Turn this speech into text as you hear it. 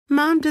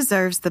Mom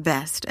deserves the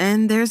best,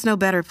 and there's no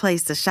better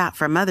place to shop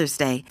for Mother's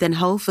Day than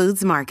Whole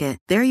Foods Market.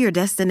 They're your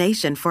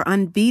destination for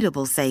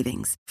unbeatable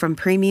savings, from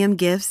premium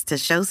gifts to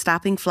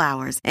show-stopping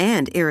flowers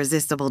and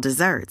irresistible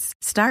desserts.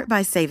 Start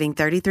by saving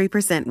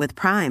 33% with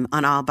Prime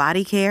on all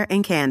body care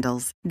and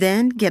candles.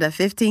 Then get a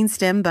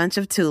 15-stem bunch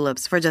of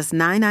tulips for just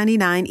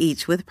 $9.99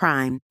 each with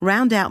Prime.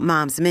 Round out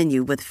Mom's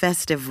menu with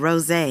festive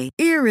rosé,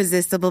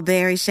 irresistible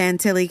berry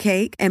chantilly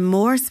cake, and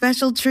more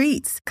special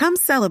treats. Come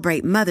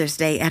celebrate Mother's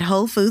Day at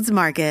Whole Foods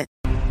Market.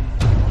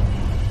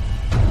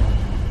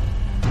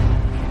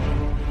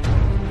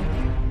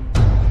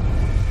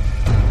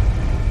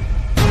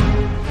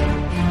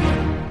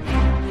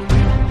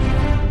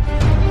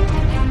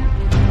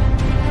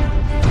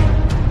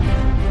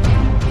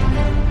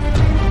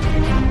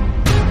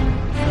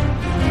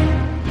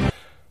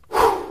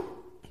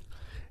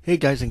 Hey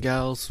guys and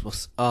gals,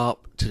 what's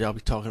up? Today I'll be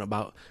talking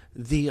about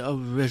the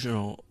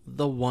original,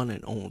 the one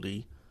and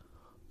only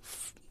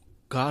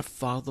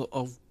godfather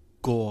of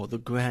gore, the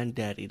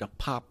granddaddy, the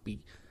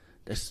poppy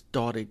that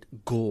started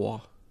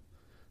gore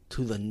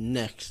to the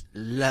next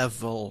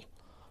level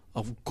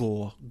of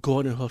gore.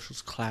 Gordon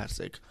Herschel's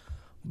classic,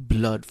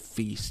 Blood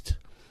Feast.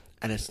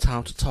 And it's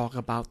time to talk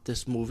about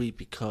this movie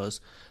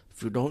because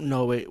if you don't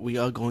know it, we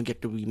are going to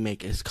get the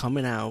remake. It's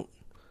coming out.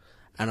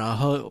 And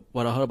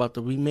what I heard about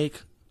the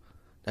remake,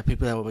 that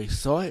people that already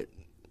saw it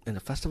in the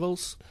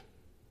festivals,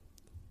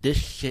 this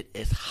shit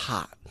is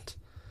hot.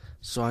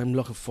 So I'm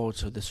looking forward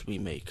to this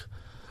remake.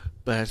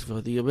 But as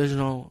for the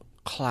original,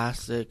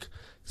 classic,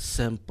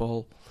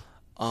 simple,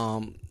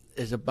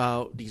 is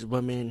about these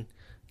women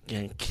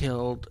getting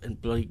killed in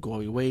bloody,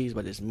 gory ways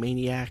by this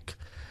maniac.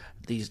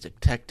 These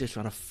detectives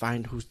trying to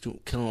find who's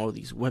killing all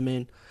these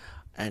women.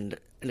 And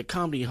the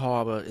comedy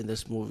horror in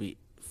this movie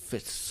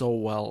fits so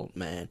well,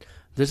 man.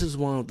 This is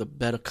one of the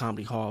better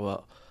comedy horror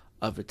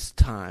of its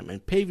time,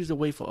 and paves the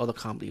way for other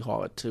comedy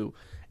horror too,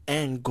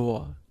 and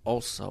gore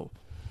also.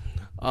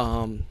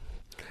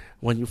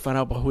 When you find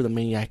out about who the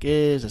maniac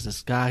is, there's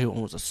this guy who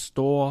owns a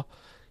store.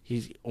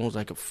 He owns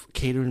like a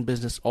catering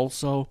business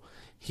also.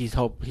 He's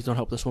gonna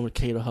help this woman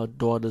cater her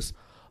daughter's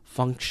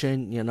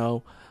function,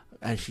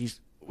 and she's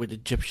with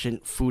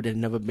Egyptian food that had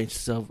never been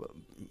served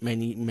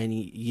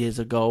many years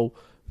ago,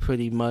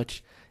 pretty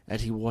much,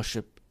 as he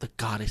worshipped the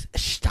goddess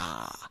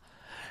Ishtar,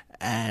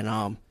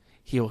 and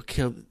he'll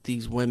kill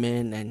these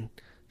women and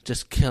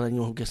just kill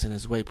anyone who gets in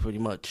his way, pretty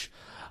much.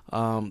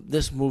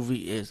 This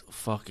movie is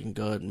fucking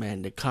good,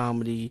 man. The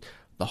comedy,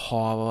 the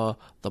horror,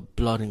 the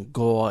blood and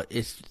gore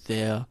is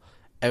there.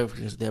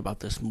 Everything is there about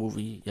this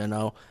movie,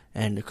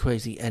 and the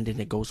crazy ending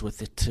that goes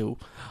with it, too.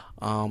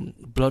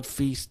 Blood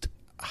Feast,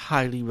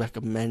 highly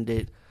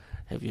recommended.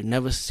 If you've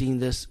never seen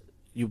this,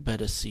 you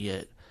better see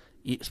it.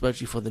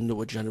 Especially for the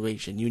newer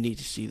generation. You need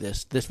to see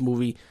this. This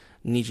movie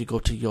needs you to go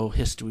to your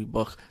history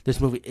book.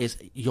 This movie is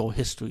your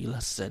history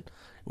lesson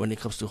when it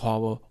comes to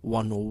horror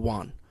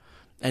 101.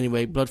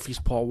 Anyway, Blood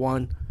Feast Part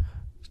 1.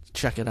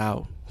 Check it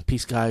out.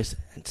 Peace, guys,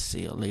 and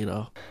see you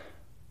later.